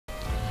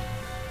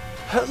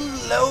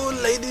Hello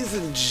ladies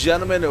and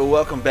gentlemen, and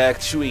welcome back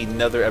to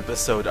another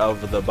episode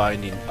of The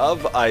Binding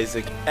of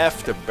Isaac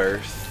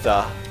Afterbirth.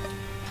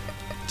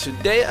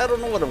 Today, I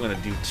don't know what I'm going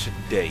to do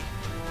today.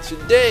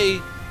 Today,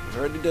 we've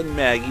already done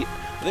Maggie.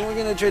 I think we're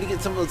going to try to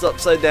get some of those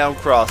upside down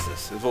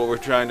crosses, is what we're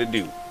trying to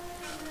do.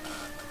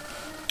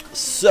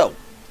 So,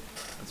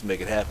 let's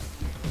make it happen.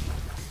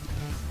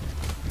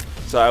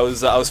 So I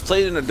was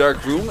playing in a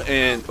dark room,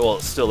 and, well,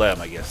 still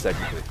am, I guess,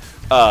 technically.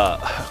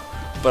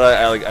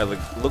 But I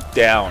looked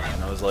down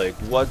and I was like,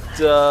 what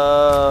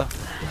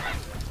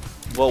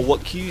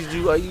keys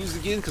do I use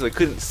again? Because I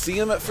couldn't see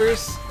them at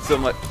first, so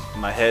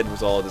my head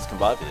was all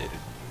discombobulated.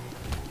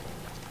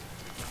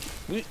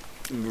 We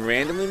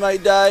randomly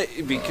might die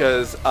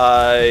because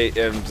I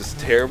am just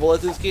terrible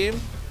at this game,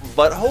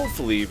 but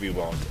hopefully we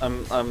won't.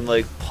 I'm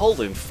like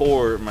pulling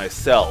for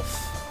myself,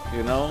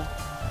 you know?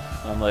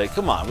 I'm like,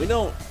 come on, we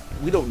don't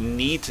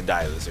need to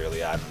die this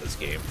early on in this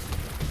game,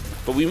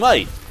 but we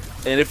might.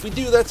 And if we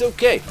do, that's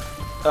okay.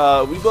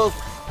 We both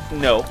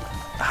know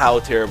how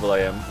terrible I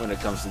am when it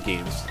comes to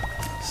games.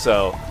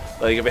 So,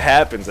 like, if it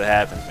happens, it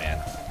happens,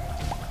 man.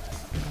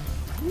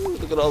 Ooh,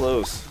 look at all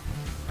those.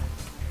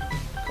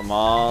 Come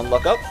on,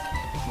 luck up.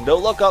 No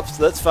luck up,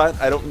 so that's fine.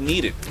 I don't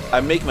need it. I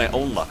make my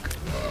own luck.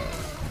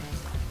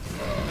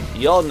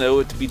 Y'all know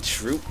it to be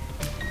true.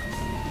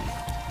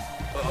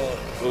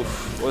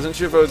 Oof. Wasn't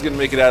sure if I was going to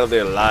make it out of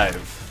there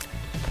alive.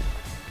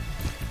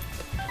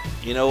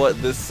 You know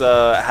what? This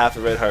half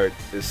a red heart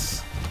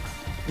is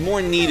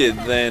more needed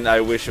than I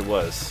wish it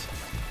was.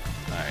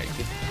 Alright,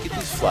 get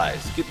these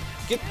flies. Get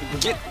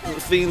the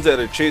things that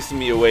are chasing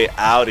me away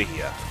out of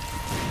here.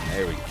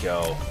 There we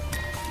go.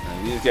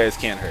 And these guys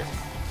can't hurt.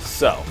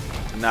 So,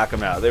 knock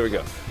them out. There we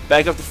go.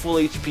 Back up to full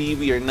HP.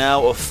 We are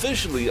now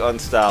officially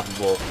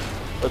unstoppable.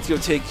 Let's go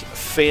take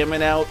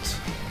Famine out.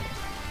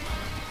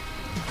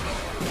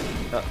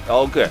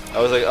 Oh, good.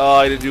 I was like, oh,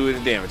 I didn't do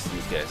any damage to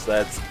these guys.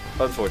 That's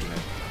unfortunate.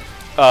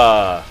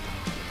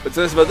 What's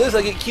nice about this,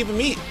 I get cube of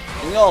meat.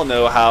 And you all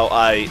know how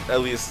I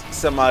at least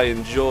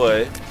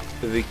semi-enjoy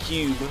the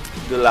cube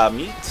de la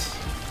meat.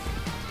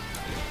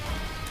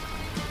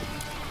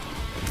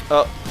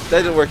 Oh,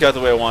 that didn't work out the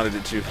way I wanted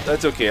it to.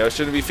 That's okay, I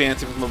shouldn't be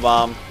fancy with my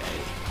bomb.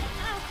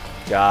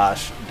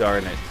 Gosh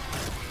darn it.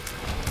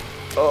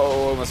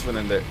 Oh, almost went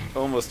in there.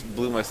 Almost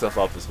blew myself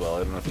up as well. I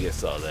don't know if you guys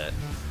saw that.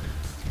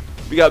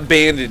 We got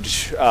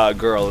Bandage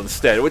Girl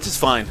instead, which is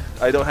fine.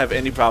 I don't have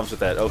any problems with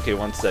that. Okay,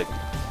 one second.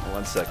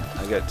 One second.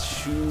 I got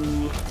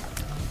two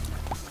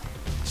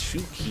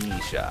key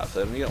shops.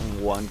 I only got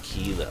one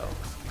key though.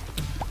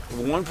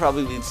 One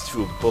probably leads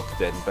to a book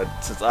then, but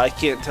since I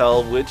can't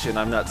tell which and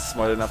I'm not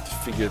smart enough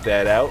to figure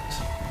that out,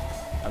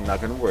 I'm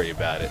not going to worry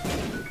about it.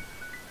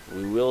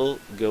 We will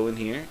go in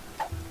here,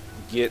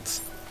 get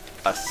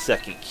a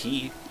second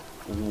key.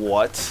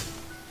 What?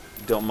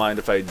 Don't mind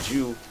if I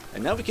do.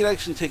 And now we can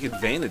actually take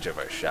advantage of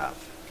our shop.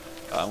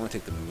 I'm going to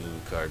take the moon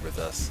card with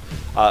us.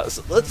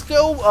 So let's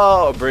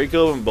go break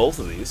open both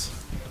of these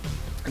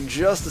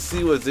just to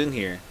see what's in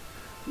here.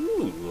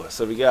 Ooh,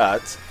 so we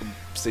got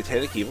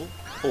Satanic Evil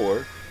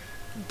or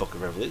Book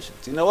of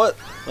Revelations. You know what?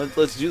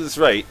 Let's do this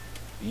right.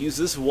 Use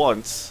this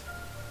once.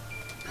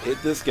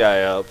 Hit this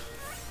guy up.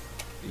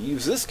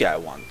 Use this guy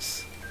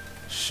once.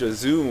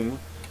 Shazoom.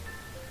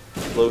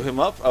 Blow him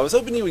up. I was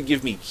hoping he would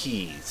give me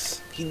keys.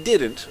 He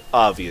didn't,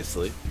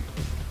 obviously.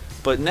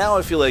 But now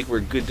I feel like we're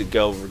good to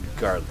go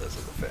regardless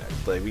of the fact.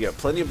 Like, we got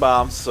plenty of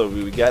bombs, so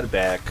we got it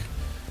back.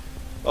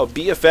 Oh,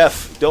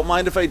 BFF. Don't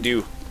mind if I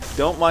do.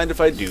 Don't mind if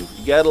I do.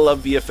 You gotta love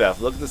BFF.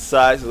 Look at the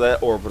size of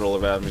that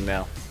orbital around me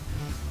now.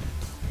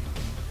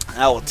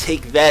 I will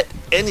take that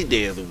any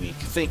day of the week.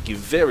 Thank you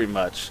very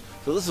much.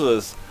 So this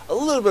was a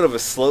little bit of a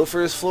slow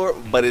first floor,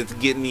 but it's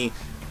getting me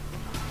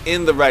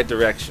in the right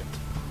direction.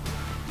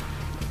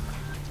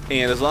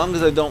 And as long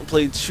as I don't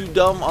play too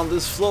dumb on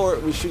this floor,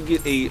 we should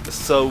get a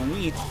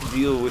sweet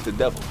deal with the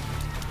devil.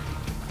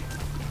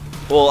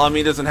 Well, I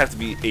mean, it doesn't have to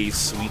be a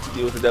sweet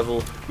deal with the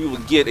devil. We will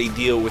get a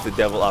deal with the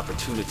devil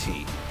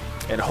opportunity.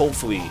 And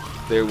hopefully,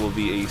 there will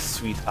be a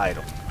sweet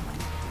item.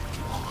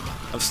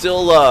 I'm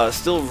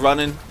still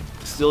running,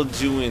 still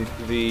doing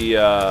the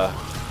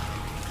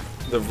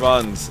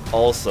runs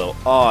also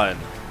on,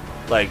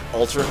 like,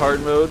 ultra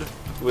hard mode,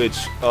 which,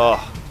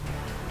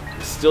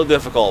 still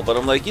difficult, but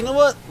I'm like, you know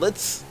what?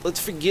 Let's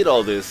forget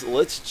all this.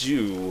 Let's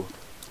do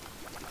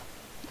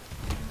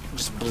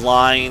just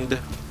blind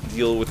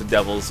deal with the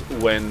devils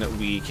when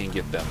we can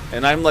get them.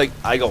 And I'm like,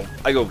 I go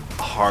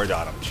hard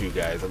on them too,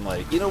 guys. I'm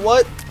like, you know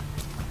what?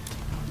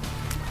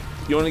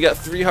 You only got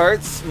 3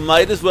 hearts.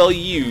 Might as well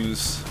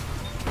use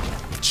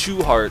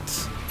 2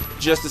 hearts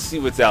just to see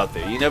what's out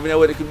there. You never know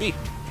what it could be.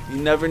 You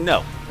never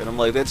know. And I'm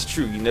like, that's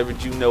true. You never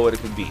do know what it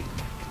could be.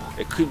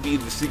 It could be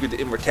the secret to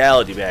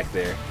immortality back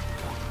there.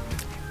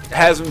 It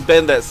hasn't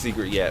been that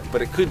secret yet,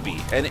 but it could be.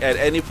 And at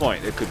any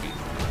point, it could be.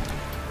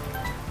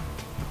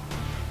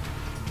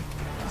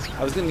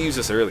 I was gonna use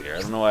this earlier. I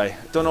don't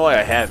know why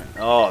I haven't.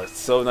 Oh, it's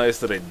so nice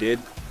that I did.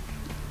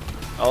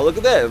 Oh, look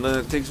at that! And then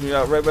it takes me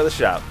out right by the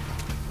shop.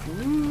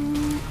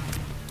 I'm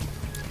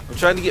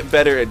trying to get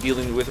better at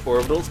dealing with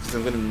orbitals, because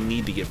I'm going to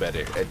need to get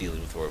better at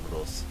dealing with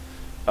orbitals.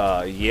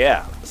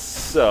 Yeah,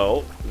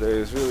 so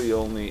there's really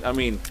only, I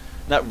mean,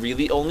 not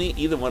really only,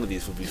 either one of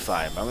these would be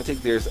fine. But I'm going to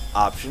take there's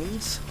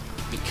options,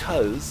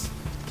 because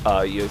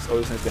it's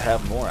always nice to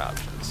have more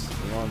options.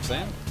 You know what I'm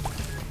saying?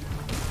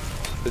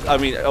 I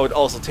mean, I would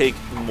also take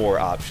more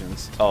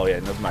options. Oh yeah,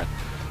 never mind.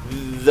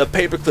 The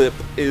paperclip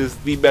is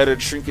the better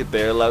trinket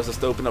there. Allows us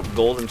to open up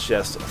golden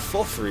chests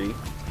for free.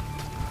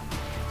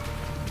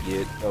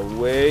 Get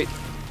away.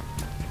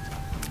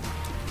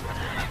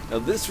 Now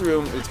this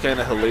room is kind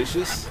of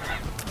hellacious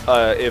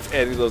if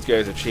any of those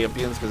guys are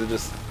champions,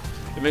 because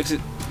it makes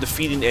it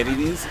defeating any of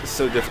these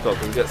so difficult,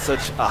 because we've got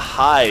such a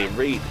high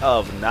rate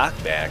of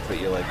knockback that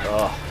you're like,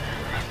 oh.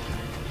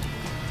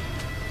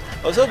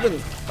 I was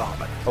hoping, oh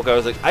my, okay, I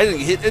was like, I didn't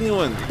hit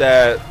anyone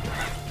that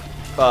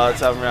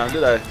time around,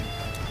 did I?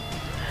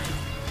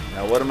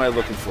 Now what am I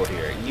looking for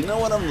here? You know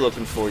what I'm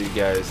looking for, you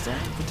guys. Don't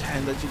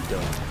pretend that you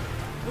don't.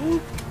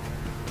 Oop.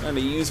 I'm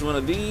gonna use one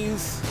of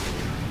these.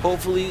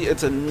 Hopefully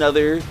it's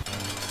another,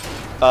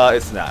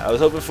 it's not. I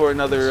was hoping for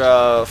another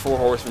 4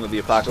 Horsemen of the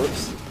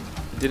Apocalypse.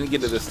 Didn't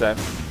get it this time.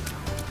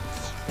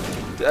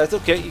 That's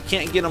okay, you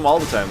can't get them all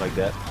the time like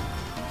that.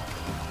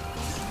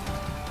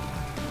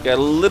 Got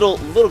a little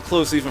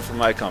close even for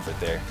my comfort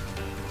there.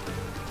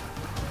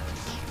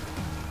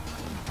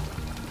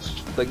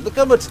 Like, look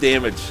how much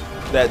damage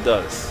that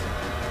does.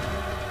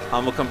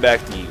 I'm gonna come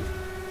back to you.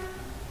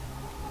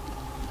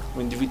 I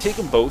mean, did we take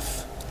them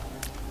both?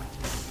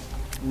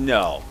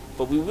 No,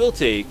 but we will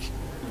take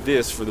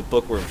this for the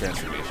bookworm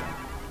transformation.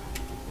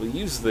 We'll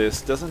use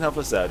this. Doesn't help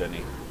us out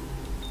any.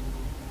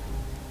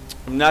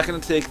 I'm not gonna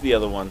take the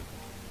other one.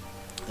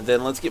 And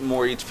then let's get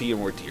more HP and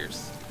more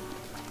tears.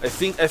 I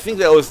think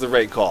that was the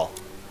right call.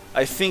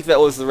 I think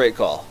that was the right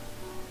call.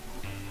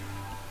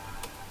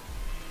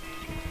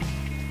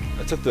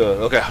 I took the,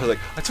 okay, I was like,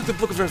 I took the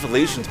Book of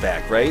Revelations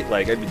back, right?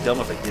 Like, I'd be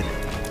dumb if I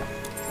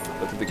didn't.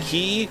 Look at the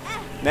key.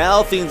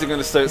 Now things are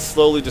gonna start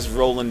slowly just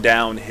rolling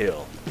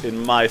downhill in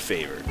my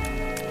favor.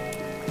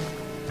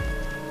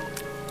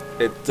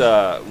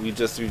 We've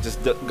just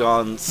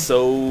gone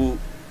so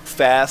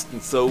fast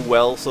and so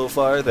well so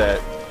far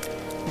that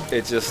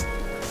it just,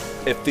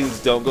 if things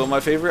don't go in my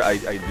favor,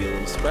 I'd be a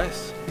little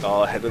surprised.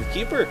 All ahead of the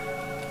keeper.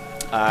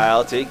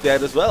 I'll take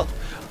that as well.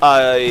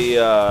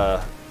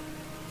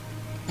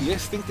 You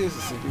guys think there's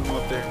a secret room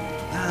up there?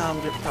 No,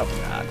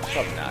 probably not.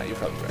 Probably not. You're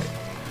probably right.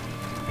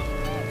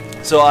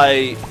 So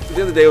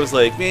the other day I was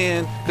like,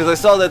 man, because I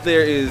saw that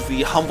there is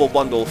the Humble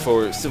Bundle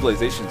for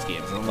Civilizations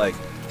games, and I'm like,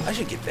 I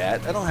should get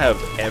that. I don't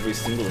have every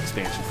single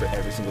expansion for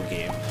every single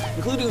game,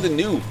 including the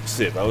new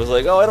Civ. I was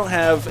like, oh, I don't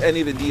have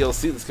any of the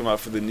DLC that's come out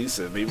for the new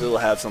Civ. Maybe they'll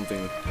have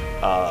something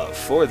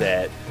for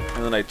that.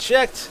 And then I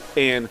checked,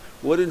 and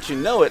wouldn't you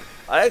know it,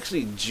 I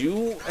actually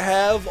do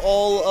have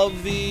all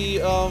of the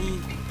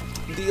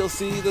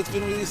DLC that's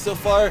been released so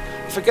far.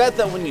 I forgot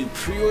that when you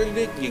pre-ordered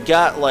it, you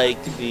got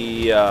like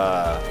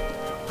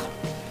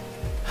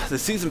the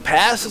season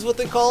pass is what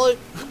they call it.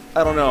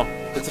 I don't know.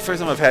 It's the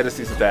first time I've had a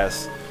season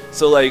pass.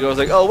 So like I was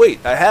like, oh wait,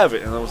 I have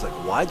it, and I was like,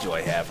 why do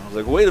I have it? I was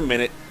like, wait a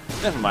minute,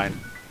 never mind.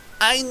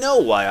 I know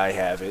why I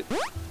have it.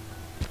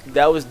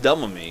 That was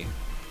dumb of me.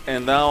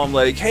 And now I'm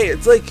like, hey,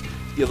 it's like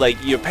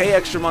you pay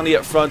extra money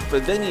up front,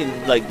 but then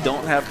you like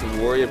don't have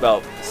to worry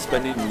about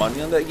spending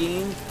money on that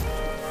game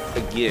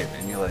again.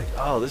 And you're like,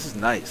 oh, this is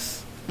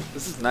nice.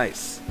 This is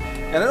nice.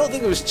 And I don't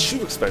think it was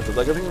too expensive.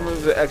 Like I think it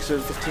was an extra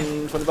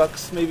 15, 20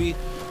 bucks maybe.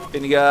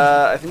 And you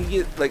got, I think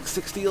you get like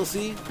 6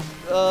 DLC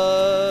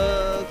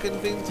kind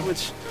of things,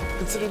 which,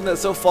 considering that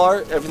so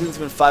far everything's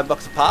been $5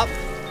 a pop,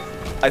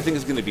 I think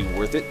it's going to be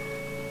worth it.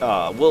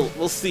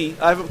 We'll see.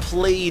 I haven't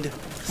played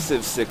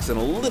Civ 6 in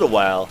a little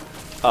while.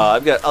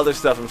 I've got other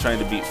stuff I'm trying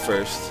to beat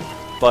first,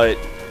 but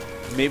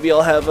maybe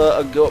I'll have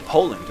a go at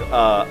Poland.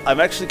 I'm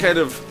actually kind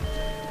of,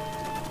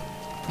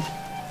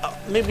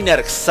 maybe not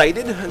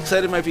excited.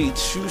 Excited might be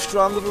too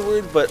strong of a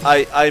word, but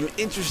I'm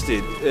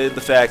interested in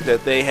the fact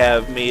that they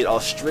have made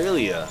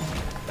Australia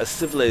a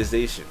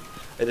civilization.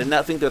 I did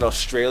not think that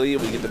Australia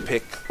would get the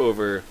pick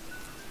over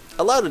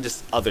a lot of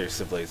just other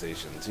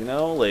civilizations, you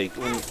know? Like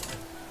when,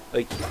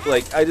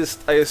 like I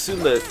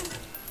assumed that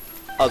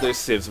other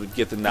civs would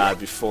get the nod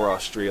before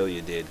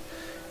Australia did,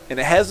 and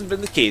it hasn't been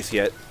the case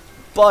yet.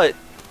 But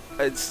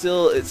it's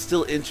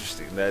still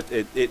interesting that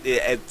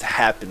it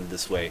happened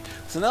this way.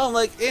 So now I'm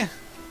like,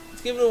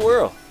 let's give it a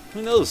whirl.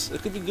 Who knows?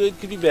 It could be good,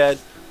 could be bad.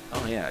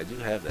 Oh yeah, I do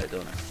have that,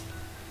 don't I?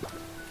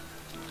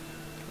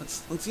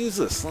 Let's use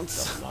this.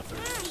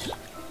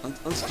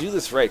 Let's do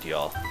this right,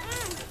 y'all.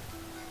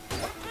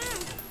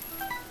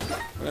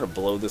 We're gonna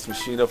blow this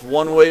machine up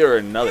one way or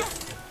another.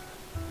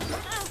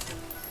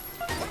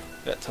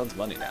 Got tons of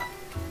money now.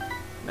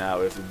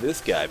 Now, if this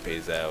guy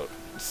pays out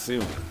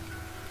soon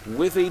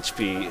with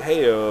HP,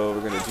 heyo,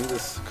 we're gonna do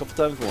this a couple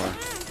times more.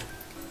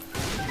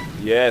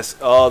 Yes.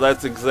 Oh,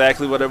 that's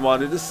exactly what I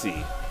wanted to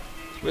see.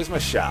 Where's my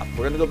shop?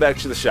 We're gonna go back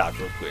to the shop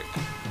real quick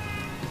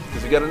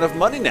because we got enough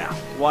money now.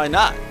 Why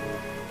not?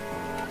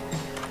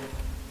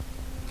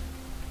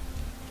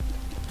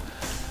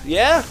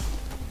 Yeah.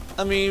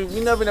 I mean,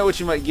 you never know what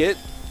you might get.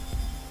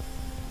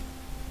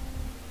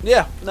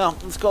 Yeah, no,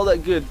 let's call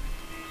that good.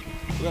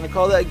 We're gonna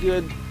call that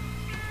good.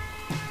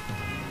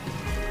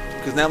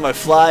 Because now my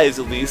flies,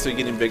 at least, are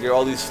getting bigger.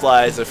 All these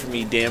flies are for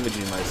me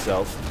damaging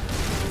myself.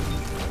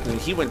 And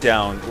he went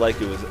down like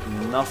it was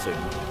nothing.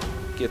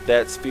 Get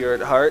that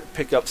spirit heart.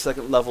 Pick up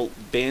second level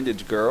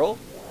bandage girl.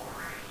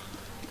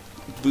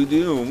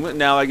 Boom.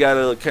 Now I got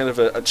a kind of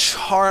a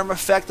charm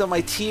effect on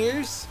my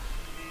tears.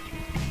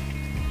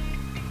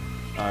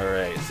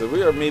 Alright, so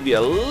we are maybe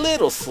a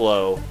little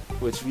slow,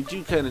 which we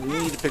do kind of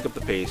need to pick up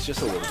the pace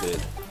just a little bit.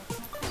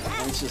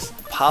 Let's just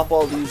pop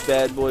all these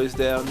bad boys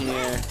down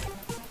here.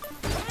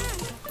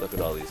 Look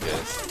at all these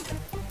guys.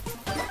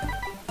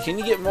 Can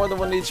you get more than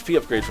 1 HP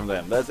upgrade from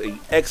them? That's an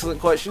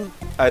excellent question.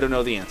 I don't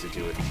know the answer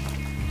to it.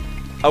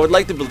 I would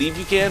like to believe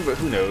you can, but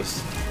who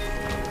knows?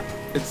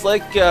 It's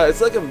like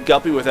a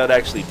guppy without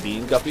actually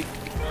being guppy.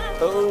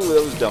 Oh,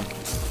 that was dumb.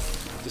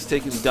 Just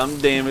taking dumb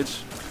damage.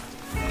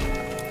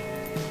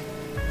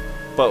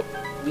 But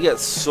we got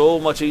so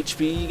much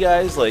HP, you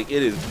guys. Like,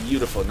 it is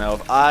beautiful. Now,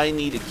 if I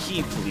need a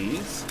key,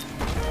 please.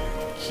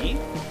 Key?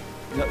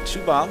 No,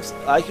 2 bombs.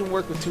 I can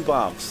work with 2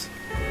 bombs.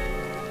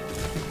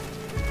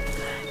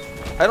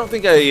 I don't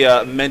think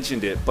I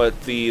mentioned it, but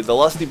the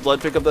lusty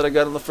blood pickup that I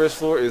got on the first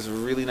floor is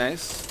really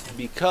nice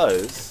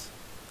because,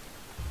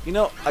 you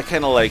know, I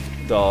kind of like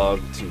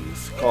dog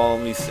tooth. Call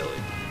me silly.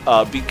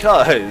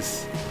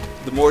 Because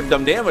the more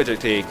dumb damage I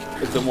take,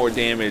 the more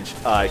damage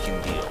I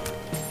can deal.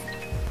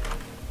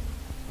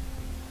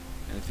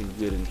 Anything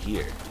good in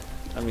here?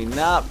 I mean,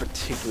 not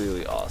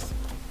particularly awesome.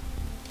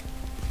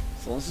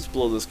 So let's just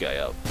blow this guy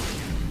up.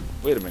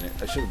 Wait a minute,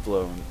 I should have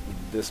blown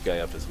this guy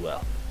up as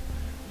well.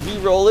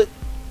 Re-roll it.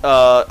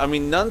 I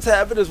mean, Nun's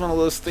Habit is one of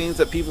those things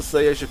that people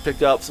say I should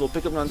pick up, so we'll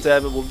pick up Nun's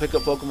Habit, we'll pick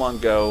up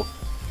Pokemon Go,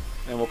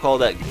 and we'll call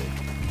that good.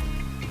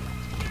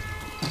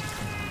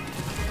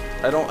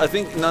 I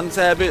think Nun's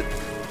Habit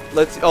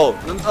lets,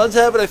 Nun's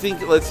Habit I think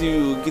gets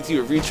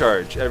you a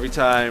recharge every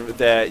time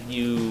that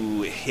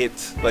you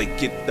hit, like,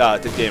 take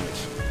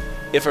damage,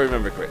 if I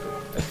remember correctly.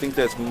 I think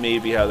that's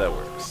maybe how that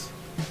works.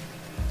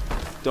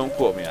 Don't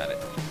quote me on it.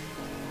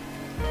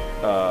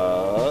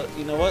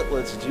 You know what,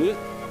 let's do it.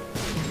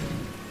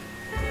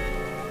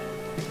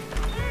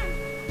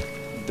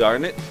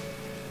 Darn it.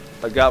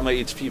 I got my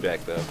HP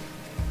back, though.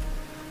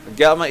 I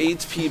got my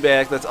HP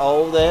back. That's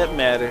all that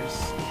matters.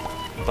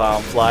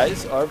 Bomb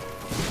flies are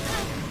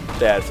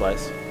bad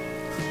flies.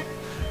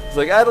 It's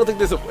like, I don't think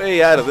there's a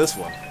way out of this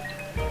one.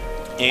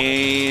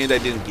 And I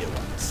didn't get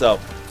one. So,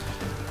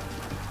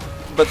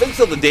 but thanks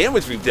to the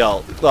damage we've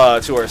dealt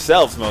to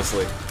ourselves,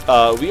 mostly,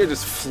 we are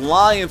just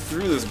flying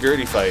through this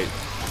Gertie fight.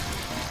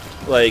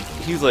 Like,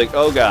 he's like,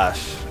 oh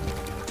gosh,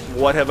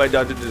 what have I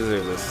done to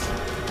deserve this?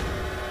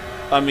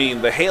 I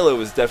mean, the Halo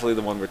is definitely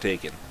the one we're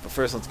taking. But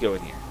first, let's go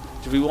in here.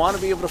 Do we want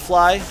to be able to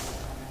fly?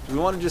 Do we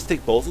want to just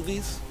take both of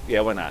these? Yeah,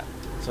 why not?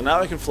 So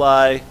now I can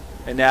fly,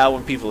 and now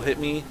when people hit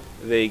me,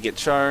 they get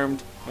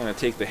charmed. I'm going to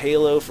take the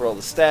Halo for all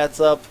the stats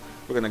up.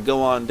 We're going to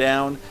go on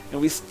down, and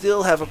we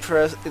still have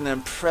an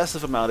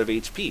impressive amount of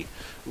HP.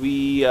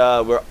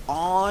 We're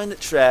on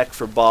track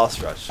for boss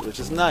rush,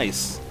 which is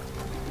nice.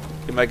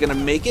 Am I going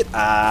to make it?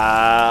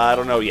 I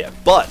don't know yet.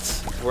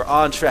 But we're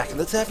on track, and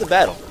let's have the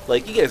battle.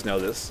 Like, you guys know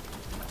this.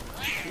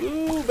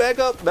 Ooh, back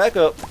up, back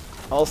up.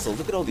 Also,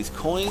 look at all these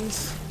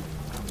coins.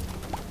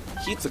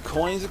 Keeps the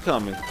coins are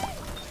coming.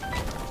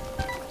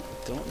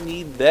 Don't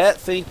need that,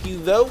 thank you,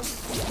 though.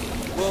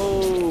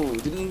 Whoa,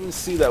 didn't even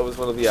see that was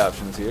one of the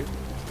options here.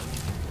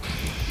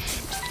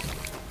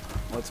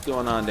 What's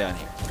going on down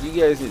here? You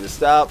guys need to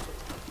stop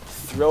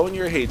throwing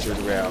your hatred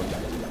around.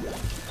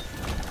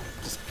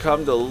 Just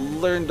come to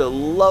learn to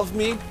love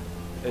me,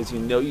 as you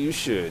know you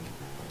should.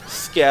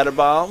 Scatter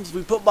bombs.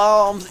 We put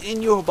bombs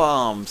in your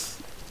bombs.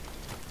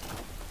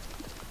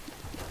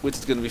 Which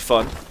is going to be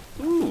fun.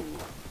 Ooh.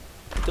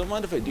 Don't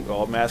mind if I do.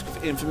 Oh, Mask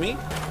of Infamy.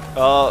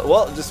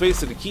 Well, just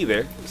wasted a key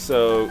there.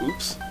 So,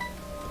 oops.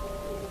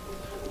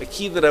 A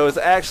key that I was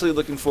actually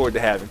looking forward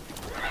to having.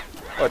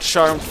 A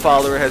charmed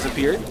follower has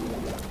appeared.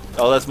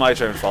 Oh, that's my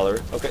charmed follower.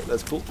 Okay,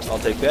 that's cool. I'll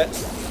take that.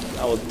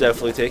 I will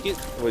definitely take it.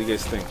 What do you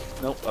guys think?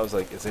 Nope. I was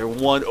like, is there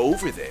one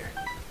over there?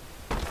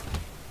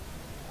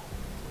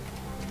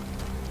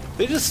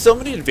 There's just so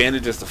many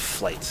advantages to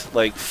flight.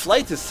 Like,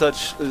 flight is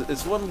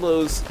it's one of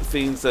those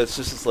things that's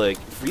just like,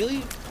 really?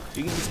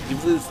 You can just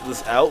give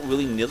this out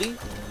willy-nilly?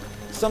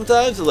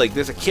 Sometimes, like,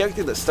 there's a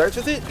character that starts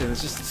with it, and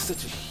it's just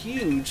such a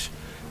huge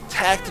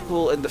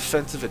tactical and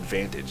defensive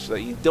advantage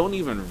that you don't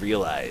even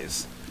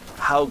realize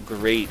how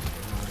great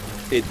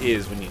it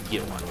is when you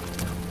get one.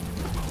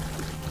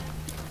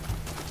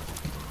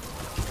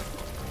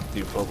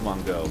 Dude,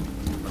 Pokemon Go.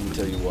 Let me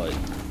tell you what.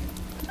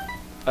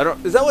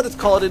 Is that what it's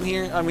called in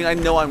here? I mean, I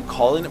know I'm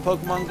calling it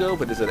Pokemon Go,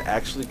 but is it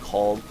actually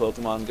called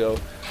Pokemon Go?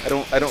 I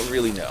don't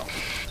really know.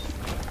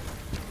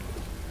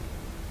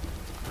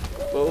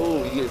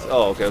 Oh, you guys,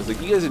 oh, okay. I was like,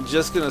 you guys are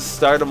just gonna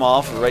start them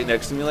off right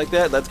next to me like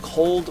that? That's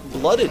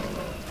cold-blooded.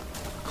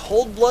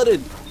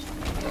 Cold-blooded.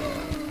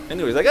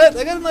 Anyways, I got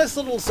a nice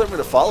little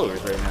assortment of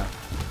followers right now.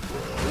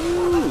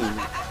 Ooh.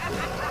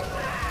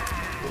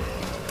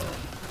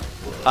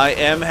 I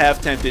am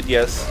half tempted,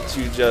 yes,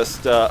 to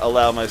just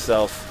allow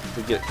myself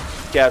to get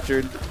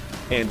captured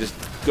and just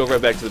go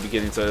right back to the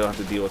beginning so I don't have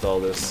to deal with all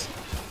this.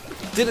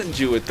 Didn't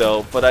do it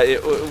though, but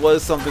it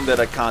was something that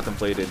I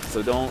contemplated.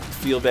 So don't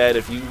feel bad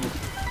if you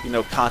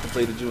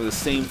contemplated doing the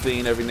same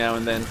thing every now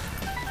and then.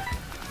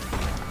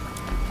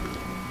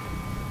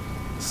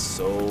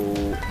 So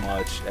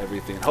much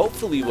everything.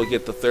 Hopefully we'll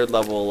get the 3rd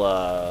level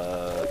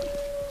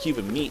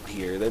Cuban meat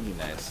here. That'd be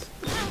nice.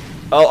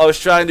 Oh, I was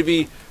trying to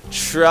be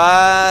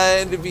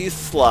sly.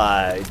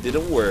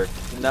 Didn't work.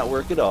 Did not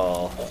work at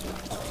all.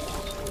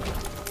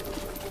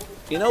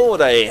 You know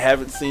what I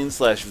haven't seen /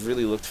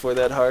 really looked for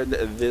that hard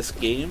this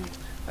game?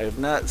 I have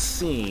not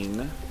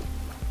seen...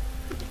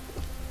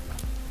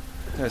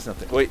 There's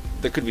nothing. Wait,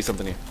 there could be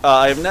something here.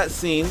 I have not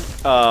seen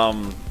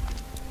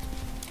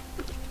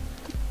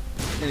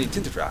any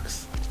tinted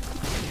rocks.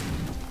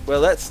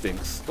 Well, that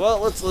stinks. Well,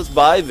 let's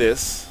buy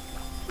this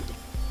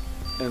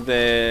and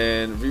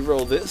then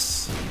re-roll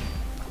this.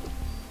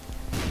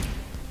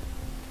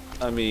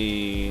 I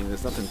mean,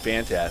 there's nothing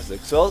fantastic,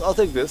 so I'll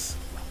take this.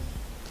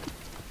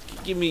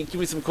 Give me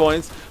some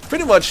coins.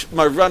 Pretty much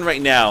my run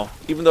right now,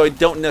 even though I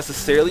don't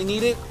necessarily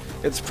need it,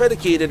 it's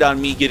predicated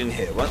on me getting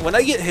hit. When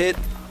I get hit,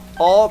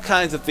 all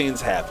kinds of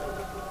things happen.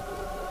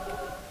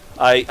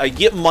 I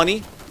get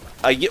money,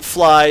 I get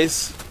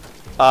flies,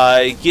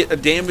 I get a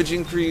damage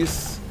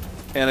increase,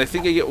 and I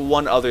think I get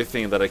one other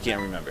thing that I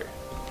can't remember.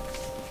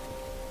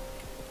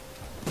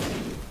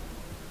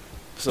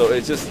 So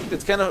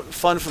it's kind of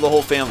fun for the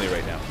whole family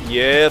right now.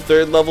 Yeah,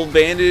 3rd level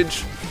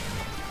bandage.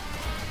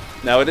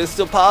 Now it is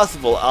still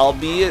possible,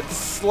 albeit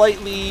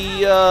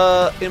slightly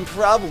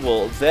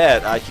improbable,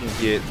 that I can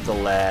get the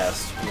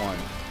last one.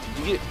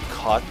 Did you get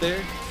caught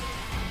there?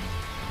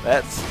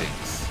 That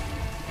stinks.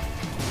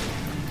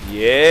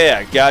 Yeah,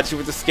 I got you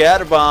with the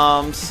scatter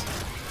bombs.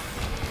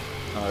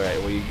 Alright,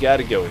 well you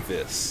gotta go with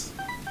this.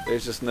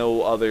 There's just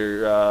no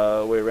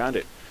other way around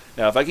it.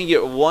 Now if I can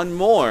get one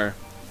more,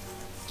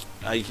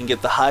 you can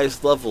get the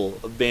highest level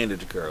of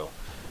Bandage Girl.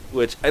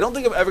 Which, I don't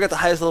think I've ever got the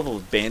highest level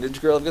of Bandage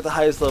Girl. I've got the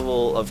highest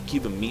level of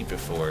Cuban Meat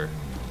before,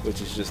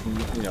 which is just,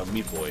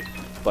 Meat Boy.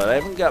 But I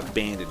haven't got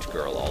Bandage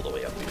Girl all the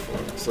way up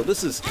before. So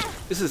this is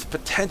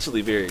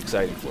potentially very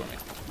exciting for me.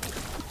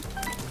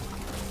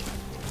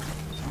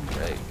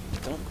 Alright,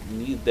 don't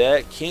need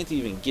that. Can't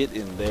even get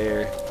in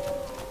there.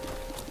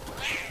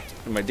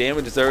 And my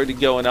damage is already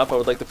going up, I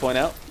would like to point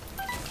out.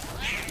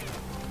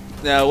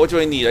 Now, what do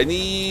I need?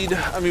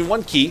 I mean,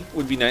 1 key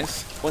would be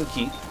nice. 1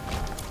 key.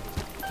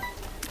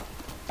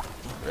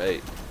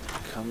 Right,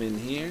 come in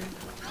here.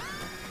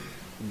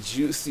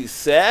 Juicy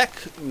sack,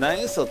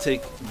 nice. I'll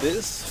take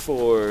this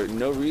for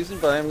no reason,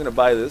 but I'm gonna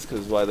buy this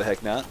because why the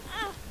heck not?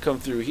 Come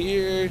through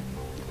here.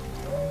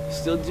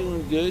 Still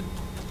doing good.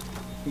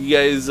 You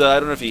guys, I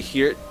don't know if you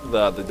hear it,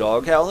 the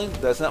dog howling.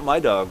 That's not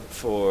my dog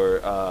for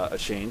a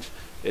change.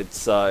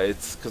 It's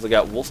because I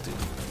got wolf's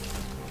tooth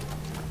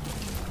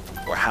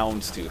or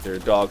hound's tooth or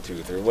dog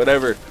tooth or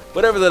whatever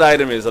that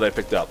item is that I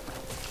picked up.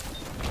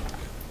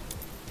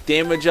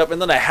 Damage up,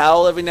 and then I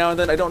howl every now and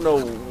then. I don't know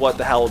what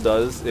the howl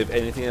does. If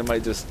anything, I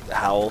might just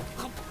howl.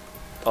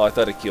 Oh, I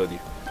thought it killed you.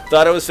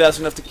 Thought I was fast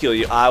enough to kill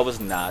you. I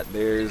was not.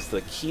 There's the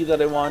key that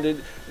I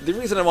wanted. The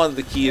reason I wanted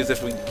the key is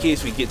in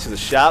case we get to the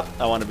shop,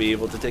 I want to be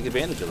able to take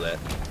advantage of that.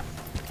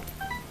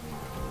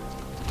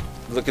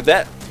 Look at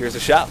that. Here's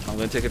the shop. I'm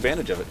going to take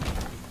advantage of it.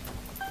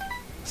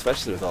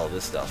 Especially with all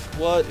this stuff.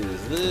 What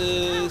is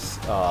this?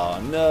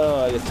 Oh,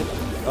 no. I get to...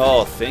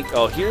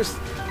 Oh,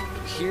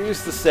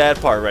 here's the sad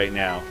part right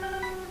now.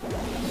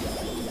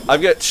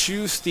 I've got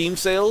 2 Steam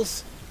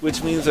sales,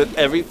 which means that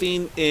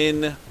everything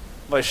in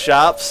my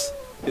shops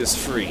is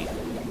free.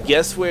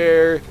 Guess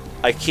where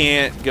I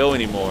can't go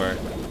anymore?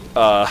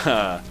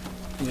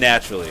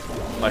 Naturally,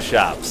 my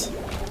shops.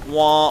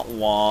 Wah,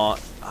 wah.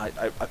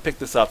 I picked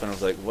this up and I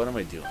was like, what am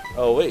I doing?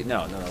 Oh, wait,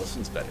 no, this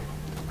one's better.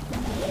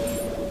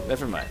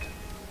 Never mind.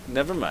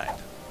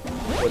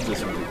 What's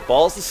this one do?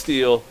 Balls of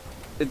Steel.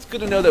 It's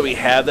good to know that we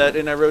have that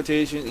in our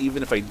rotation,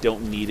 even if I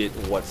don't need it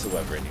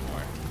whatsoever anymore.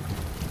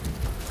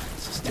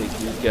 Take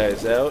these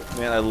guys out.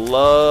 Man, I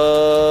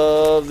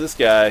love this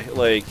guy.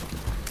 Like,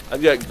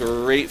 I've got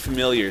great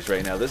familiars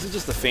right now. This is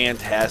just a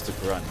fantastic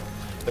run.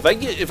 If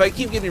I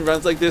keep getting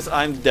runs like this,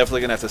 I'm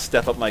definitely gonna have to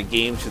step up my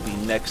game to the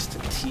next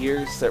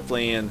tier. Start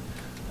playing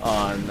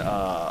on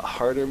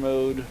harder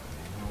mode,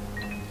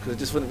 because it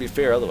just wouldn't be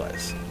fair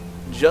otherwise.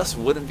 Just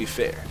wouldn't be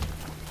fair.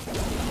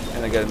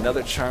 And I got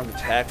another charmed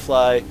attack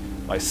fly.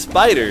 My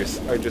spiders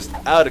are just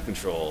out of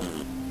control.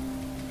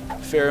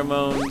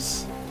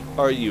 Pheromones.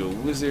 Are you a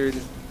wizard?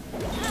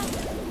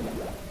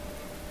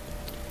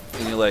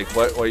 And you're like,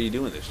 why are you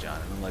doing this,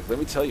 John? And I'm like, let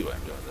me tell you why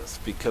I'm doing this.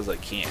 Because I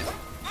can.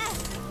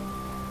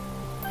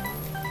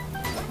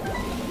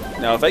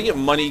 Now, if I get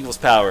money equals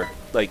power,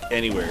 like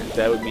anywhere,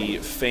 that would be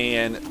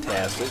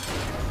fantastic.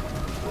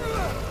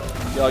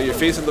 Yo, you're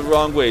facing the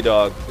wrong way,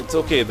 dog. It's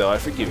okay, though. I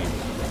forgive you.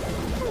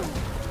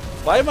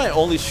 Why am I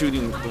only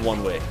shooting the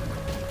one way?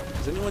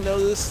 Does anyone know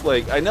this?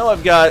 Like, I know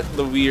I've got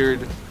the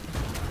weird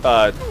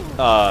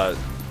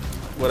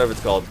whatever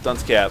it's called,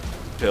 dunce cap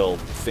pill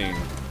thing.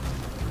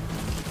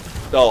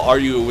 Oh, are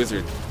you a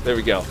wizard? There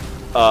we go.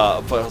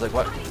 But I was like,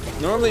 what?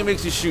 Normally it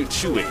makes you shoot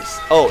shoeways.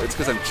 Oh, it's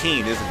because I'm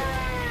Kane, isn't it?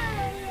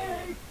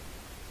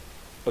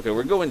 Okay,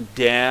 we're going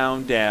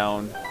down,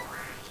 down.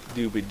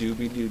 Doobie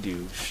doobie doo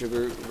doo.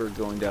 Sugar, we're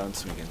going down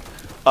swinging.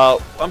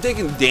 I'm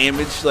taking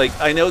damage. Like,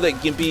 I know that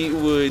Gimpy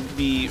would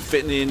be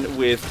fitting in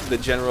with the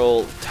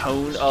general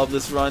tone of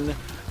this run,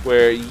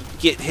 where you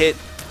get hit,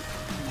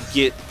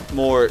 get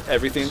more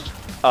everything.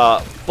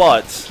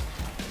 But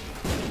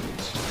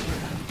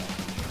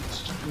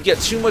you get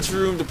too much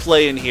room to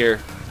play in here,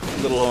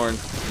 Little Horn.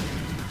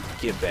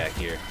 Get back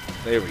here.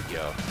 There we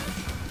go.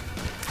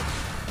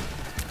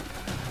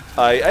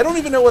 I don't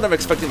even know what I'm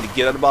expecting to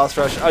get out of Boss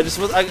Rush. I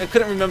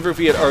couldn't remember if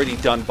we had already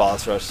done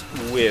Boss Rush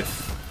with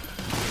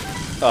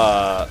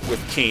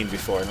Kane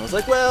before, and I was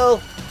like, well,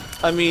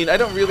 I mean, I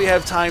don't really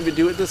have time to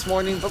do it this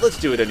morning, but let's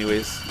do it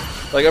anyways.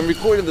 Like, I'm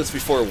recording this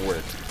before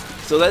work,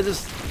 so that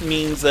just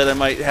means that I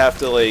might have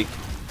to, like,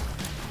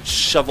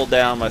 shovel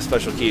down my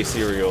Special K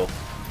cereal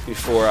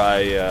before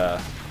I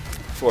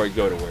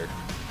go to work.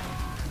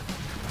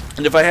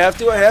 And if I have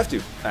to, I have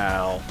to.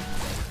 Ow.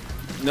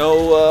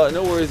 No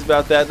worries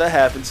about that. That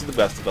happens to the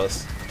best of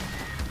us.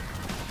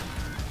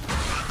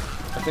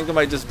 I think I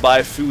might just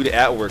buy food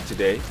at work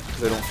today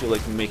because I don't feel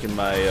like making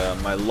my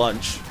my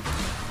lunch.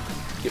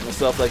 Get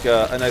myself like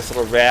a nice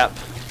little wrap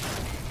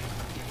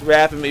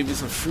and maybe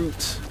some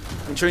fruit.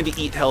 I'm trying to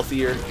eat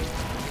healthier.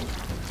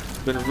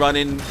 Been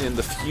running in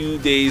the few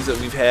days that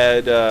we've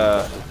had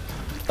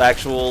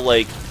actual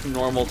like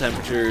normal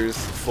temperatures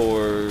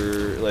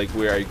for like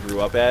where I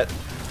grew up at.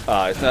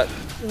 It's not.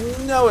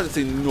 No, I wouldn't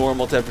say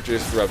normal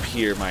temperatures for up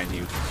here, mind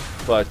you,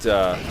 but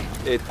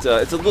it's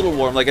a little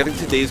warm. Like, I think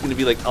today's going to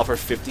be like upper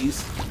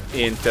 50s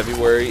in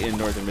February in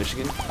northern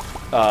Michigan,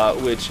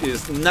 which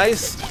is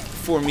nice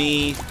for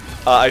me.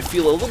 I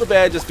feel a little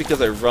bad just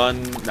because I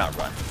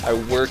I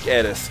work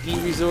at a ski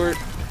resort,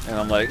 and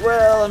I'm like,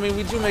 well, I mean,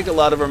 we do make a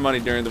lot of our money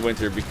during the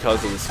winter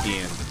because of the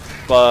skiing,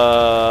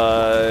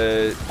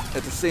 but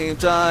at the same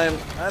time,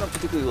 I don't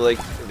particularly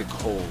like the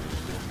cold,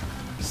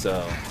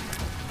 so...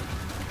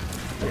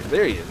 Yeah,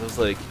 there he is. I was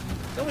like,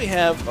 don't we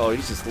have... Oh,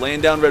 he's just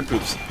laying down red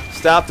poops.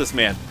 Stop this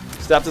man.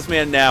 Stop this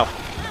man now.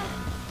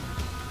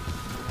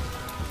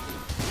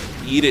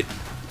 Eat it.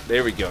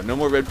 There we go. No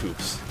more red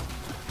poops.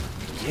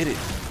 Get it.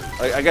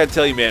 I gotta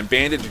tell you, man,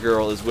 Bandage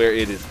Girl is where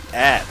it is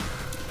at.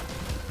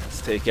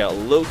 Let's take out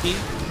Loki.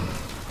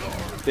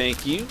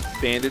 Thank you,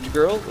 Bandage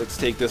Girl. Let's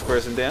take this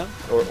person down.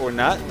 Or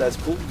not. That's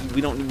cool. We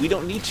don't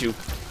need to.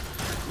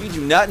 We do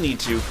not need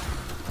to.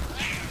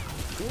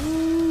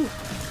 Ooh.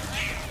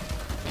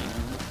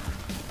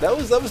 That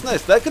was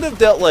nice. That could have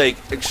dealt, like,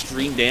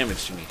 extreme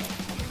damage to me.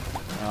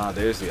 Ah,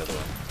 there's the other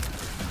one.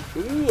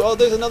 Ooh, oh,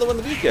 there's another one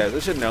of these guys. I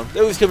should know. They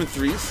always come in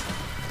threes.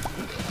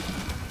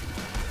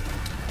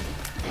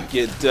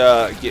 Get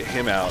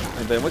him out.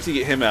 And then once you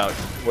get him out,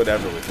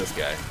 whatever with this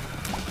guy.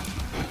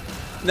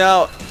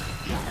 Now,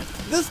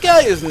 this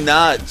guy is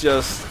not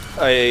just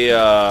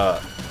a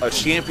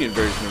champion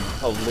version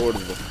of Lord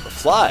of the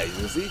Flies,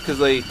 is he?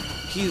 Because, like,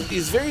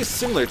 he's very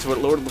similar to what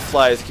Lord of the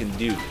Flies can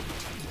do.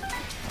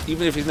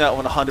 Even if he's not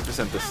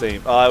 100% the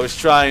same. I was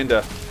trying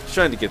to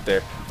get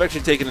there. I've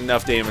actually taken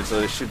enough damage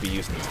so I should be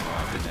using this more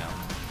often now.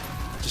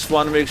 Just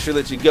want to make sure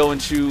that you go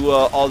into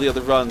all the other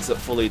runs at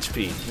full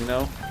HP, you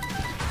know?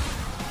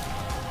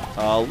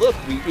 Look,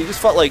 we just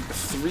fought like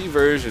 3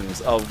 versions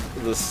of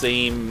the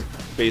same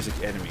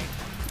basic enemy,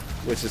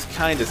 which is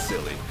kind of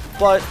silly.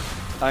 But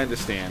I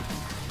understand.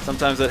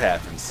 Sometimes that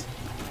happens.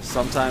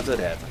 Sometimes that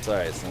happens.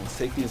 Alright, so let's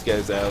take these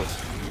guys out.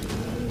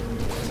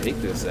 Take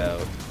this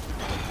out.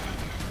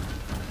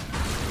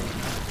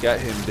 Got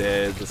him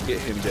dead. Let's get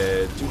him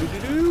dead.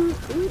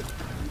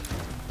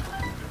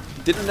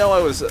 Didn't know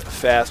I was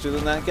faster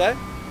than that guy.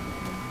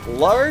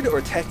 Lard or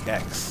Tech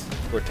X?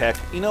 Or Tech...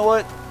 You know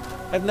what?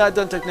 I've not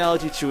done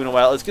Technology 2 in a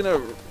while. It's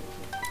going to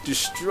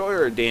destroy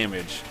our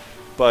damage.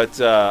 But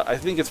I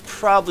think it's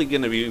probably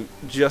going to be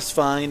just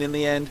fine in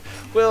the end.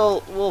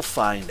 We'll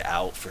find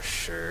out for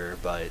sure,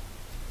 but...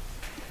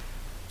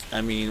 I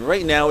mean,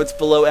 right now it's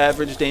below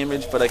average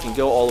damage, but I can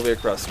go all the way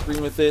across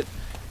screen with it.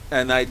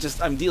 And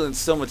I'm dealing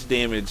so much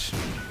damage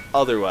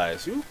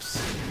otherwise,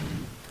 oops,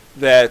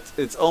 that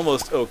it's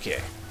almost okay.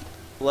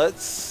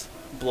 Let's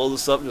blow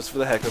this up just for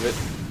the heck of it.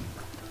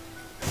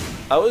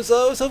 I was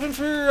hoping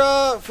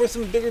for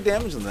some bigger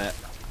damage than that.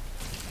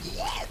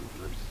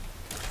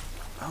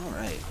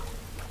 Alright.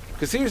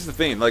 Because here's the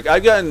thing, like,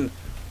 I've gotten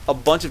a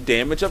bunch of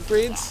damage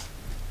upgrades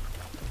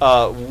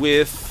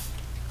with,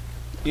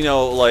 you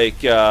know,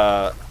 like,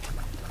 the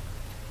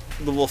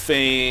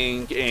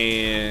Wolfang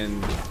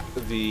and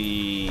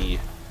the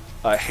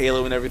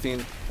Halo and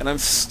everything, and I'm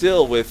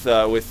still with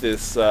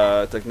this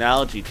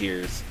technology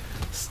tiers,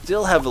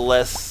 still have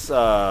less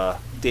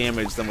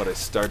damage than what I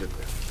started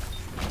with,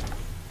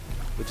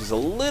 which is a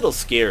little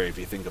scary if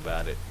you think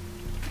about it.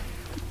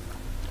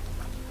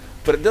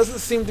 But it doesn't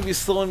seem to be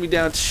slowing me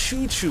down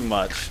too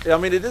much. I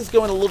mean, it is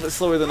going a little bit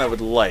slower than I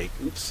would like.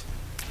 Oops,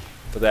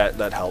 but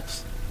that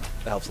helps.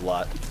 That helps a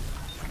lot.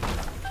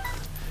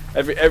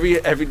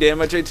 Every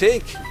damage I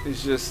take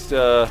is just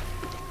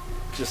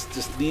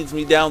leads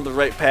me down the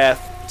right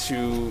path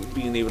to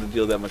being able to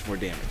deal that much more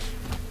damage.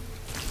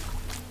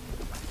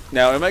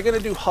 Now, am I gonna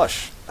do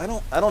Hush? I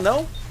don't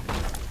know.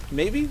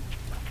 Maybe.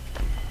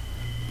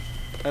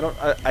 I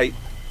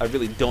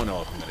really don't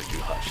know if I'm gonna do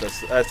Hush.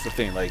 That's the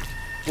thing. Like,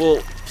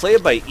 we'll play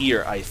it by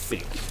ear, I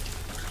think.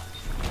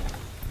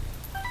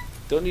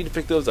 Don't need to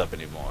pick those up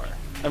anymore.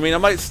 I mean, I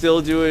might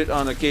still do it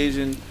on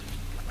occasion.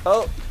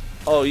 Oh,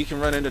 you can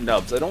run into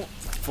nubs. I don't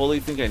fully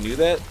think I knew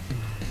that.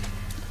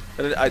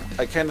 I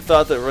kind of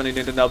thought that running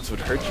into nubs would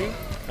hurt you.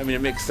 I mean,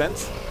 it makes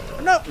sense.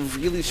 I'm not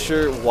really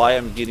sure why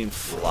I'm getting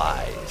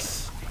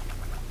flies.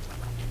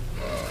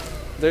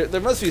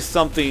 There must be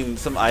some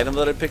item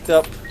that I picked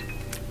up,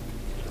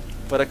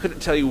 but I couldn't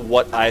tell you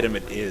what item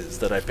it is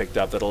that I picked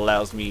up that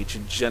allows me to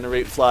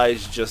generate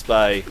flies just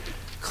by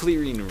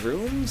clearing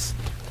rooms.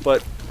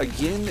 But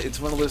again, it's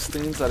one of those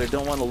things that I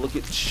don't want to look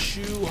at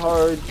too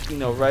hard, you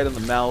know, right in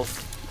the mouth,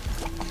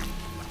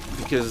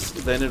 because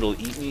then it'll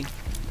eat me.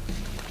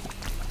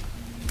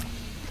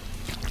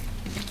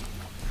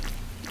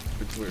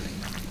 It's weird.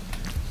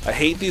 I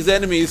hate these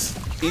enemies.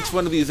 Each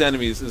one of these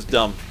enemies is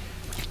dumb.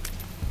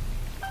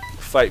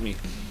 Fight me.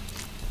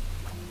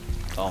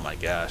 Oh my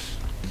gosh.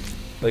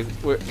 Like,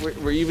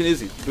 where even is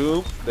he?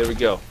 Boom. There we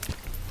go.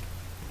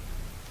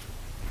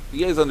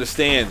 You guys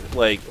understand,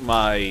 like,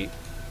 my...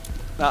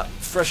 Not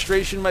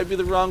frustration might be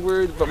the wrong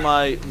word, but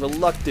my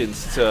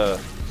reluctance to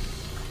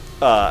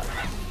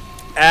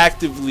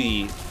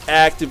actively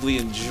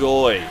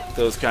enjoy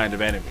those kind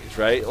of enemies,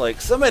 right?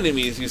 Like, some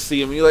enemies, you see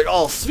them and you're like,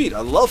 oh, sweet,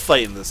 I love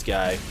fighting this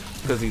guy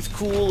because he's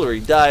cool, or he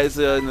dies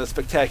in a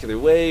spectacular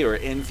way, or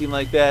anything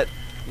like that.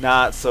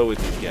 Not so with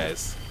these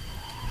guys.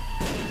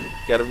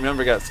 Gotta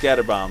remember, I got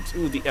scatter bombs.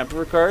 Ooh, the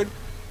Emperor card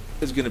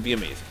is gonna be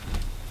amazing.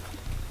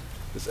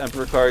 This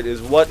Emperor card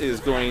is what is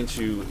going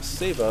to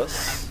save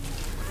us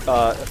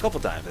a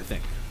couple times, I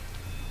think.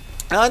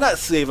 Not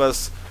save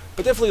us,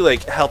 but definitely,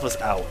 like, help us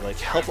out. Like,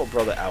 help a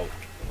brother out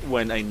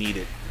when I need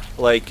it.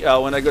 Like,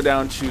 when I go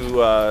down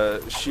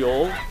to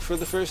Sheol for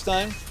the first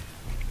time.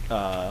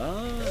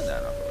 No,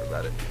 don't worry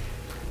about it.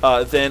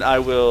 Then I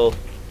will...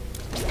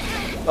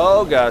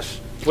 Oh, gosh.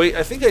 Wait,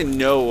 I think I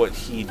know what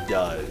he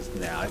does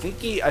now. I think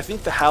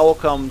the howl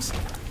comes...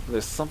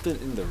 There's something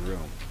in the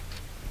room.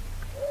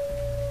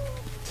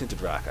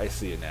 Tinted rock. I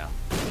see it now.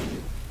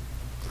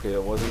 Okay,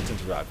 it wasn't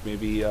Tinted rock.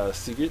 Maybe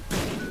secret?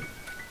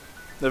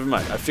 Never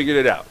mind. I figured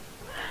it out.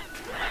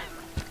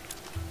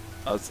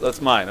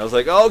 That's mine. I was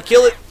like, oh,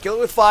 kill it! Kill it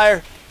with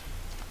fire!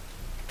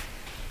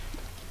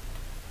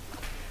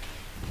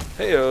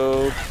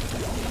 Heyo!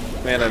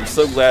 Man, I'm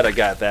so glad I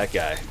got that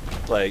guy.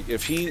 Like,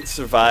 if he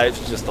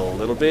survives just a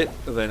little bit,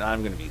 then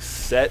I'm gonna be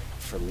set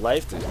for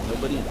life. There's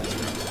nobody in this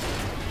room.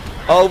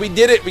 Oh, we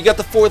did it! We got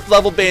the 4th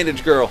level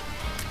bandage girl.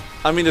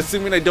 I mean,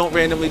 assuming I don't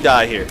randomly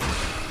die here.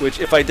 Which,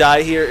 if I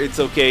die here, it's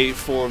okay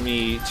for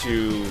me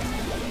to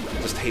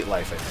just hate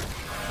life, I think.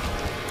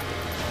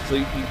 So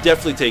you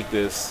definitely take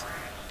this.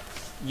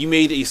 You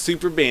made a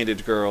super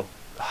bandage girl.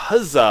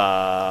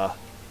 Huzzah!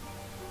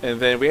 And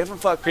then we haven't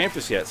fought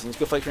Krampus yet, so let's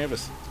go fight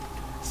Krampus.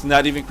 It's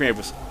not even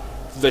Krampus.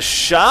 The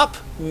shop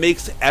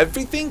makes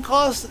everything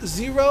cost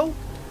 0?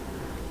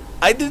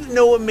 I didn't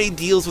know what made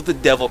deals with the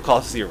devil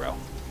cost 0.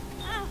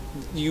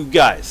 You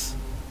guys.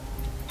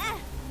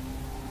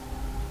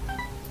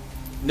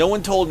 No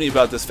one told me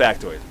about this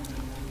factoid.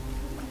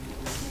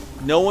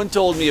 No one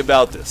told me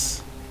about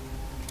this.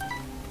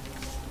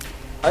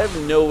 I have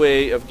no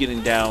way of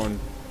getting down.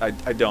 I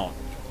don't.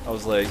 I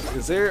was like,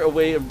 is there a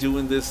way of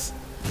doing this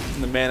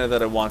in the manner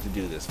that I want to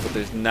do this? But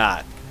there's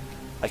not.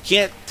 I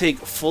can't take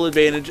full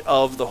advantage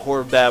of the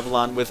Whore of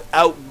Babylon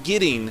without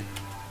getting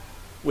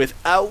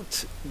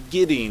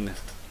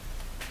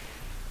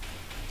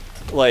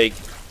like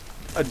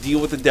a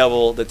deal with the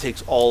devil that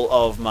takes all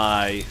of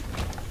my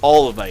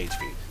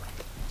HP.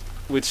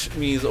 Which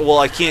means, well,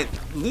 I can't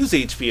lose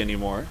HP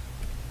anymore.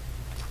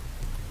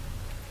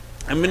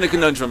 I'm in a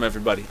conundrum,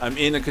 everybody. I'm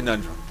in a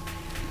conundrum.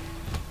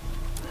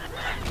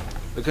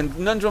 The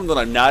conundrum that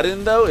I'm not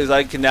in, though, is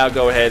I can now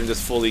go ahead and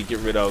just fully get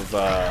rid of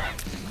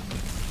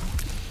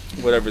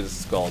whatever this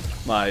is called,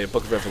 my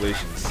Book of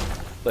Revelations.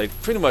 Like,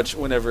 pretty much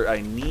whenever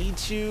I need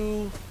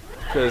to,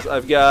 because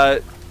I've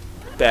got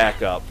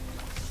backup.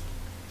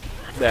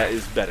 That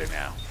is better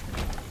now.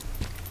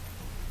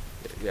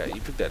 Yeah,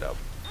 you picked that up.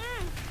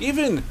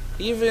 Even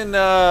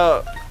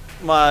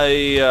my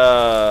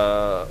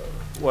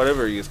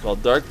whatever it's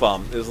called, Dark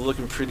Bomb, is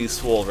looking pretty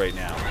swole right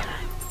now.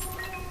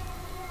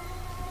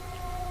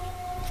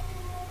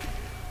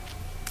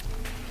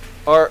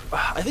 Or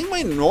I think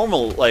my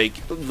normal, like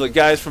the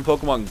guys from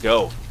Pokemon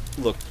Go,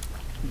 look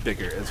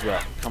bigger as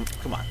well. Come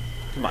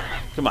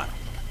on.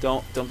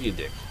 Don't be a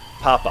dick.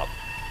 Pop up.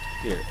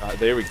 Here,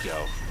 there we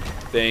go.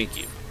 Thank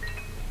you.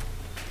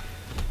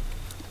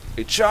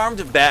 A charmed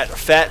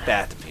fat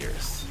bat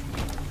appears.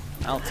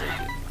 I'll take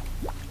it.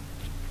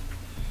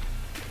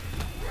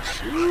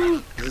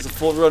 Is this a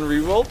full run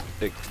reroll?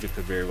 It could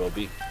very well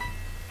be.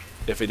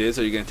 If it is,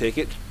 are you going to take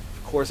it?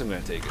 Of course I'm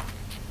going to take it.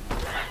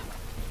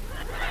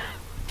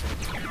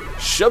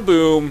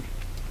 Shaboom!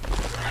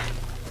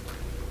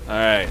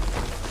 Alright.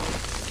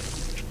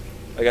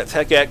 I got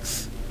Tech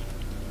X.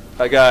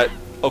 I got...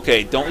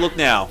 Okay, don't look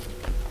now.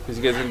 Because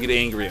you guys are going to get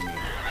angry at me.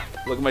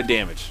 Look at my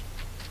damage.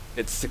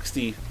 It's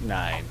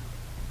 69.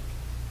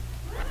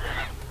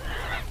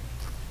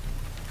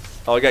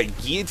 Oh, I got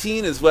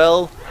Guillotine as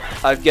well.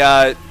 I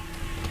got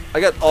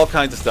all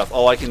kinds of stuff.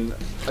 Oh, I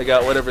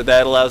got whatever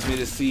that allows me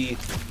to see.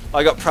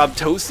 I got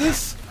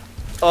Proptosis.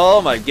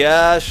 Oh my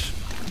gosh.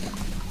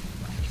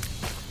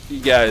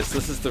 You guys,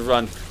 this is the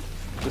run.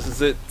 This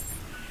is it.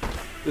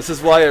 This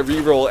is why I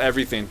reroll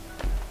everything.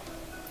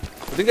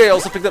 I think I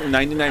also picked up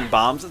 99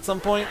 bombs at some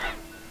point.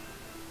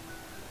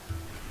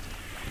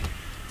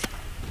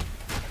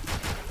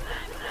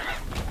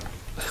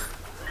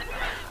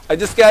 I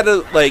just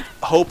gotta, like,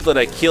 hope that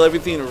I kill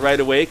everything right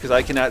away, because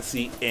I cannot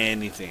see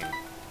anything.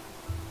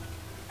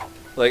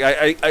 Like,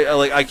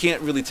 I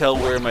can't really tell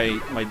where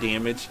my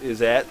damage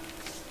is at.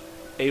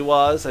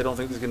 Awaz, I don't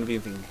think there's gonna be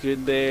anything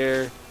good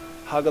there.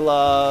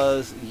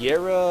 Hagalaz,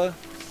 Yera,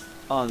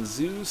 on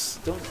Zeus,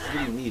 don't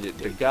really need it.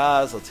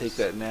 Dagaz, I'll take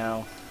that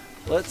now.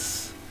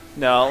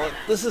 No,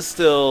 this is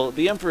still,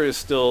 the Emperor is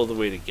still the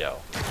way to go.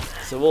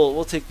 So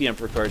we'll take the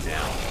Emperor card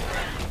now.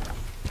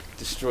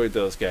 Destroyed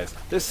those guys.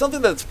 There's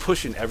something that's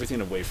pushing everything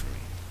away from me.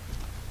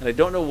 And I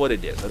don't know what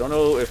it is. I don't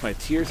know if my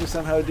tears are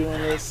somehow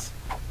doing this.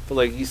 But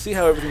like, you see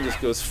how everything just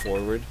goes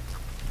forward?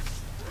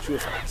 True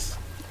effects.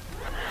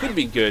 Could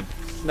be good.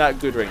 Not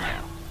good right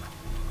now.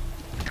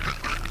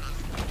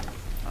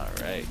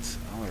 Alright.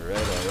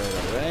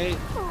 Alright.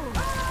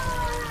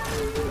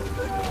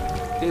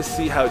 You guys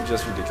see how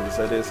just ridiculous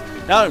that is?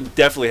 Now I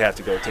definitely have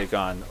to go take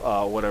on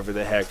whatever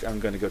the heck I'm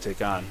going to go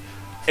take on.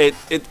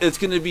 It's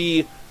going to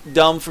be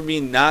dumb for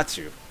me not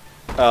to.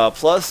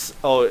 Plus,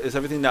 oh, is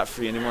everything not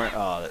free anymore?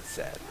 Oh, that's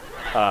sad.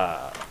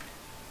 I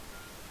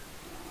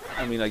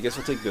mean, I guess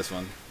we'll take this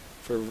one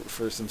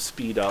for some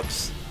speed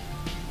ups.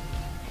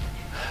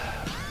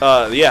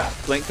 Yeah,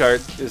 blank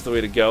card is the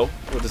way to go.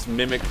 We'll just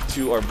mimic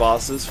to our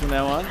bosses from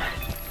now on.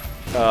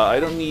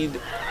 I don't need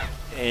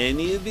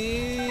any of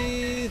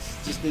these.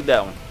 Just need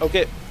that one.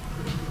 Okay.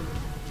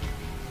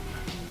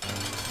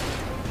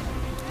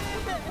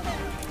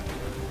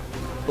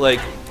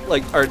 Like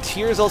our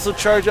tears also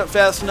charge up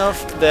fast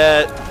enough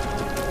that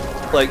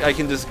like I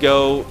can just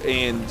go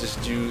and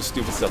just do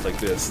stupid stuff like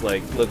this.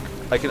 Like, look,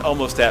 I can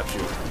almost tap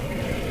shoot.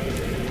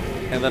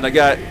 And then I've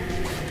got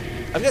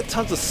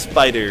tons of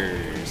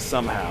spiders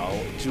somehow.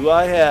 Do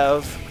I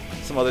have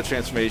some other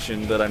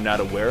transformation that I'm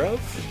not aware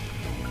of?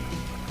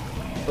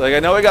 Like, I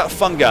know I got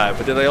fungi,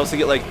 but did I also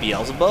get like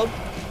Beelzebub?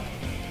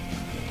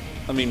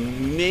 I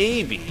mean,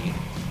 maybe.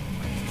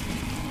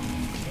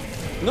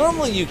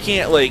 Normally you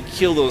can't like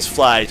kill those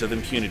flies with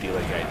impunity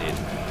like I did.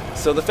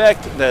 So the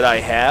fact that I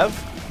have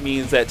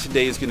means that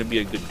today is going to be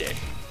a good day.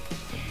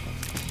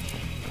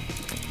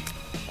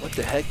 What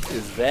the heck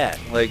is that?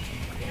 Like,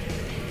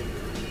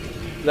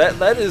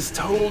 that is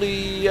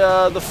totally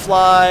the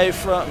fly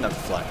from, not the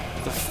fly,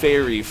 the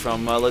fairy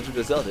from Legend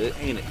of Zelda,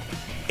 ain't it?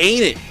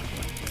 Ain't it?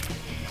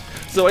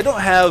 So I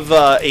don't have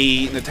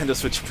a Nintendo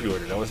Switch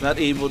pre-ordered. I was not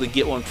able to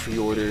get one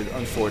pre-ordered,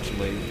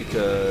 unfortunately,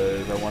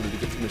 because I wanted to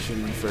get the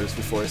mission first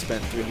before I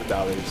spent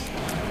 $300.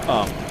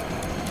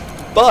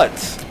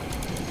 But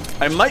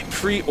I might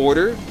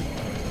pre-order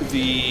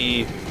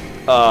the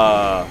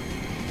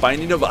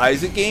Binding of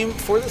Isaac game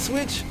for the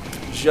Switch,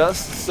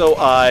 just so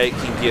I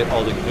can get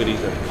all the goodies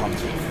that it comes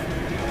with.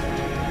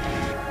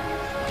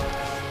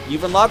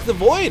 You've unlocked the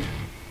Void!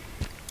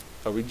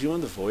 Are we doing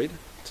the Void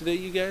today,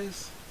 you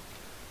guys?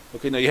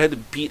 Okay, no, you had to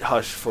beat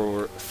Hush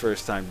for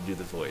first time to do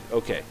the Void.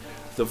 Okay.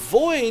 The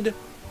Void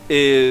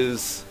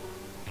is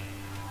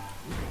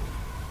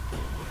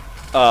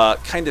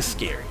kind of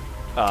scary.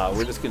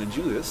 We're just going to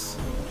do this.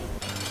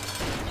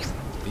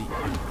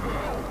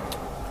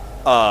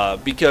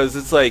 Because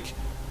it's like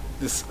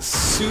this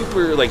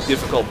super like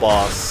difficult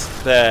boss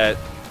that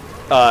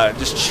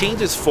just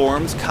changes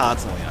forms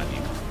constantly on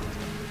you.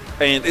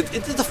 And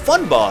it's a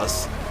fun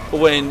boss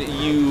when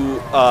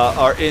you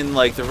are in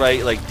like the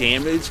right like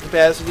damage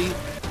capacity.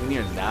 When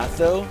you're not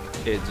though,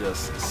 it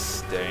just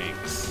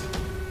stinks.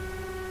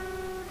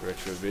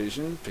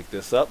 Retrovision, pick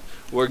this up.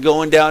 We're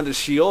going down to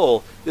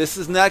Sheol. This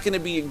is not going to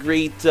be a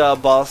great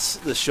boss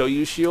to show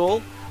you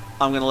Sheol.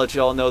 I'm going to let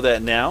you all know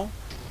that now.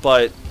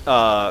 But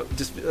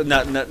just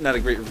not a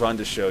great run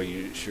to show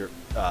you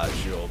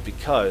Sheol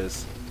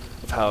because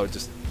of how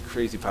just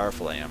crazy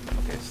powerful I am.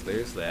 Okay, so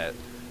there's that.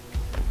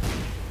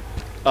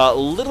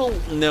 Little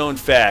known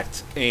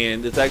fact,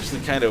 and it's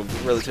actually kind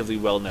of relatively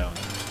well known.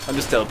 I'm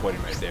just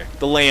teleporting right there.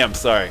 The lamb,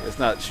 sorry, it's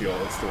not Sheol,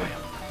 it's the lamb.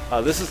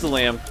 This is the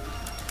lamb.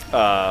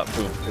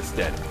 Boom, it's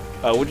dead.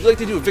 Would you like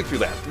to do a victory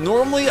lap?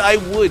 Normally I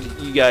would,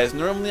 you guys.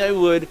 Normally I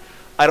would.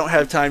 I don't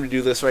have time to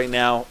do this right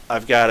now.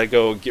 I've got to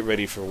go get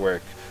ready for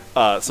work.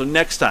 So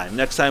next time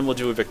we'll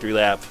do a victory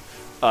lap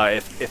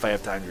if I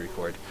have time to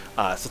record.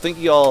 So thank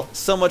you all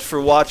so much for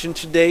watching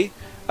today.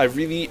 I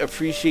really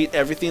appreciate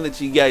everything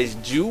that you guys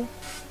do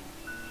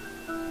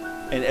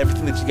and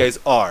everything that you guys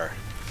are.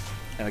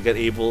 And I got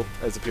Abel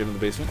as appeared in the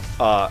basement.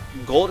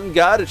 Golden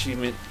God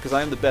achievement, because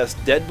I am the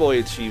best. Dead Boy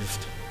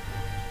achieved.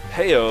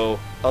 Heyo,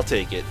 I'll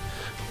take it.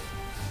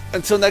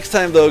 Until next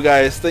time, though,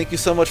 guys, thank you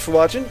so much for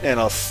watching, and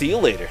I'll see you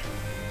later.